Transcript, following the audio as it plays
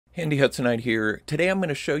Handy Hudsonite here. Today I'm going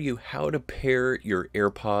to show you how to pair your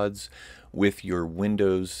AirPods with your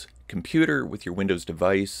Windows computer, with your Windows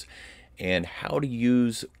device, and how to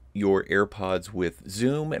use your AirPods with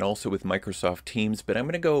Zoom and also with Microsoft Teams. But I'm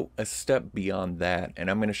going to go a step beyond that,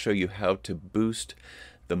 and I'm going to show you how to boost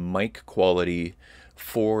the mic quality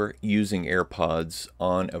for using AirPods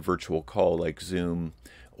on a virtual call like Zoom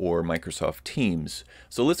or Microsoft Teams.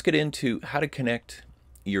 So let's get into how to connect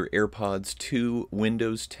your AirPods to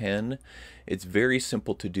Windows 10. It's very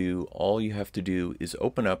simple to do. All you have to do is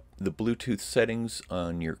open up the Bluetooth settings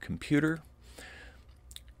on your computer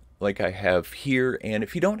like I have here, and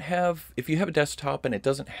if you have a desktop and it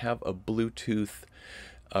doesn't have a Bluetooth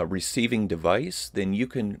receiving device, then you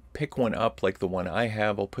can pick one up like the one I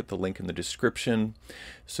have. I'll put the link in the description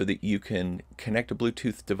so that you can connect a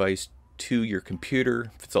Bluetooth device to your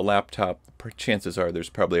computer. If it's a laptop, chances are there's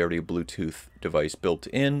probably already a Bluetooth device built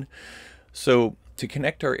in. So to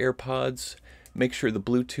connect our AirPods, make sure the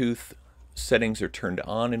Bluetooth settings are turned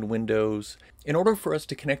on in Windows. In order for us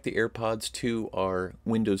to connect the AirPods to our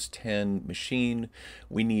Windows 10 machine,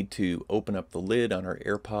 we need to open up the lid on our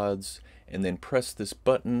AirPods and then press this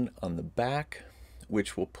button on the back,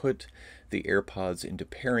 which will put the AirPods into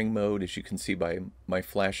pairing mode, as you can see by my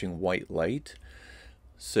flashing white light.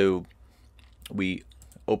 So we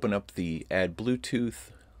open up the Add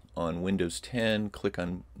Bluetooth on Windows 10, click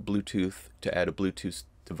on Bluetooth to add a Bluetooth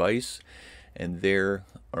device, and there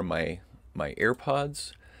are my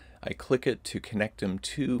AirPods. I click it to connect them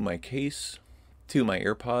to my case, to my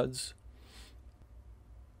AirPods.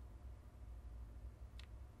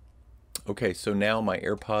 Okay, so now my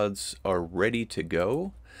AirPods are ready to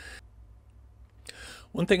go.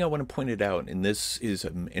 One thing I want to point it out, and this is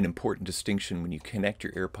an important distinction when you connect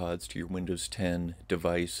your AirPods to your Windows 10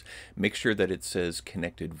 device, make sure that it says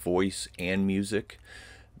connected voice and music.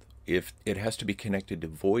 If it has to be connected to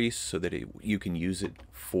voice so that you can use it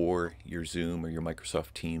for your Zoom or your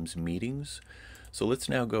Microsoft Teams meetings. So let's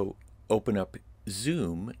now go open up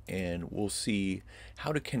Zoom and we'll see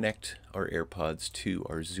how to connect our AirPods to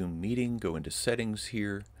our Zoom meeting. Go into settings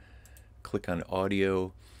here, click on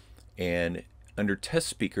audio, and under test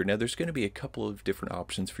speaker, now there's going to be a couple of different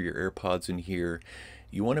options for your AirPods in here.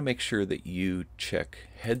 You want to make sure that you check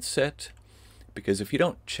headset, because if you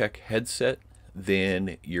don't check headset,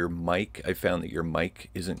 then your mic, I found that your mic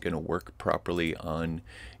isn't going to work properly on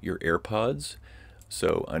your AirPods.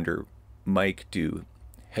 So under mic, do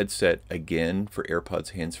headset again for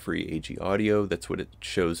AirPods hands-free AG audio. That's what it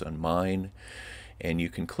shows on mine. And you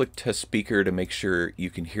can click test speaker to make sure you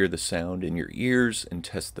can hear the sound in your ears and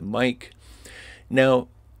test the mic. Now,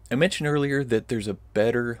 I mentioned earlier that there's a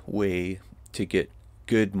better way to get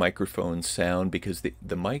good microphone sound because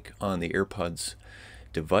the mic on the AirPods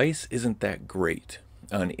device isn't that great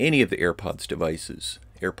on any of the AirPods devices.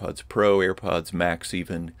 AirPods Pro, AirPods Max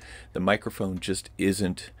even. The microphone just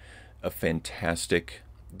isn't a fantastic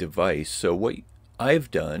device. So what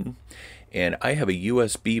I've done, and I have a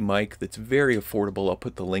USB mic that's very affordable. I'll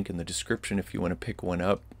put the link in the description if you want to pick one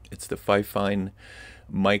up. It's the fifine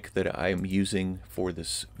mic that I'm using for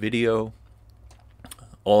this video.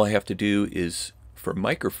 All I have to do is, for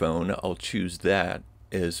microphone, I'll choose that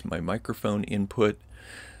as my microphone input.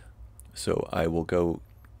 So I will go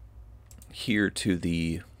here to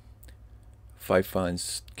the fifine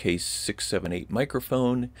case 678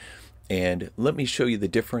 microphone, and let me show you the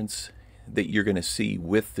difference that you're going to see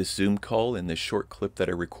with this Zoom call in this short clip that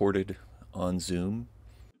I recorded on Zoom.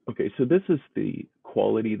 Okay, so this is the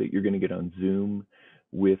quality that you're going to get on Zoom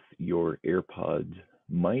with your AirPod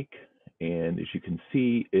mic, and as you can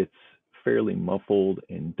see, it's fairly muffled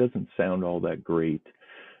and doesn't sound all that great.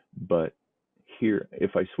 But here,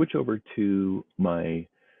 if I switch over to my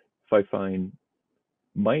fifine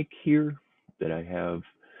mic here that I have,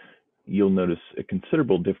 you'll notice a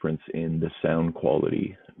considerable difference in the sound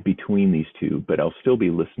quality between these two, but I'll still be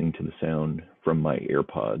listening to the sound from my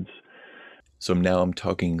AirPods. So now I'm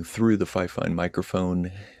talking through the fifine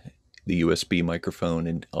microphone, the USB microphone,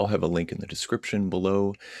 and I'll have a link in the description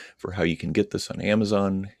below for how you can get this on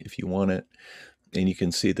Amazon if you want it. And you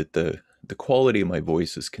can see that the quality of my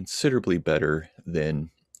voice is considerably better than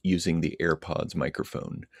using the AirPods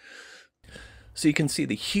microphone. So you can see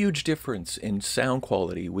the huge difference in sound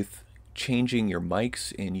quality with changing your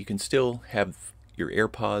mics, and you can still have your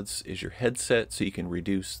AirPods as your headset so you can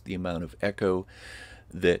reduce the amount of echo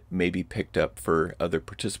that may be picked up for other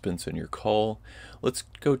participants in your call. Let's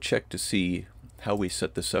go check to see how we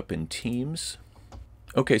set this up in Teams.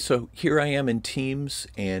 Okay, so here I am in Teams,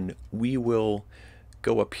 and we will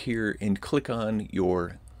go up here and click on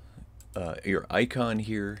your icon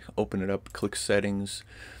here, open it up, click settings,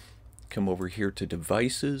 come over here to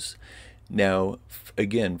devices. Now,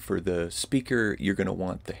 again, for the speaker, you're going to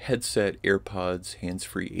want the headset, AirPods,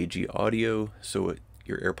 hands-free AG audio, so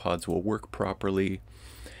your AirPods will work properly.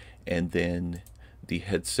 And then the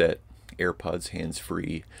headset, AirPods,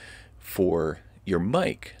 hands-free for your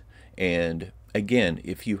mic. And again,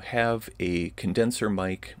 if you have a condenser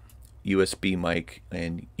mic, USB mic,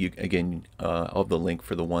 and you, again, I'll have the link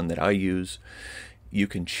for the one that I use, you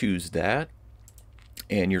can choose that.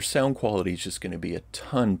 And your sound quality is just going to be a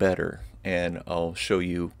ton better. And I'll show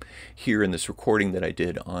you here in this recording that I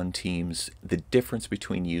did on Teams the difference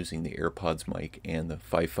between using the AirPods mic and the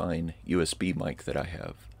fifine USB mic that I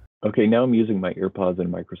have. Okay, now I'm using my AirPods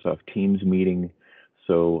in Microsoft Teams meeting.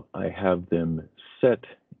 So I have them set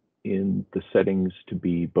in the settings to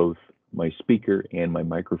be both my speaker and my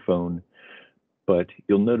microphone. But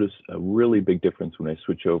you'll notice a really big difference when I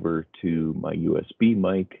switch over to my USB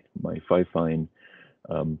mic, my fifine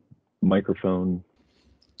microphone.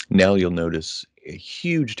 Now you'll notice a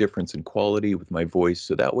huge difference in quality with my voice,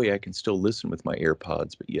 so that way I can still listen with my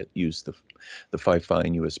AirPods, but yet use the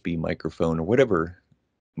fifine USB microphone or whatever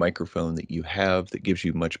microphone that you have that gives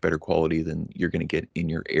you much better quality than you're going to get in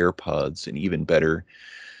your AirPods, and even better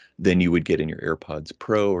than you would get in your AirPods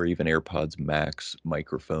Pro or even AirPods Max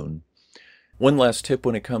microphone. One last tip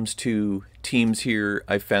when it comes to Teams here,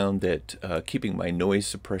 I found that keeping my noise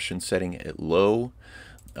suppression setting at low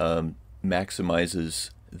maximizes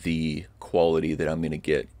the quality that I'm going to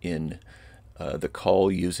get in the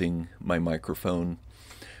call using my microphone.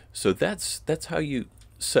 So that's how you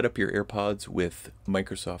set up your AirPods with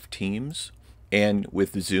Microsoft Teams and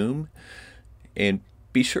with Zoom. And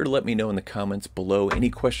be sure to let me know in the comments below any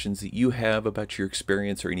questions that you have about your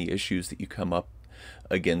experience or any issues that you come up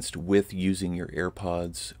against with using your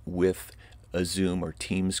AirPods with a Zoom or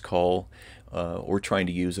Teams call, or trying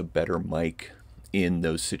to use a better mic in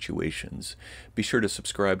those situations. Be sure to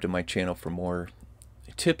subscribe to my channel for more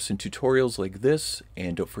tips and tutorials like this,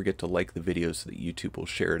 and don't forget to like the video so that YouTube will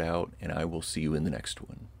share it out, and I will see you in the next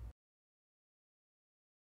one.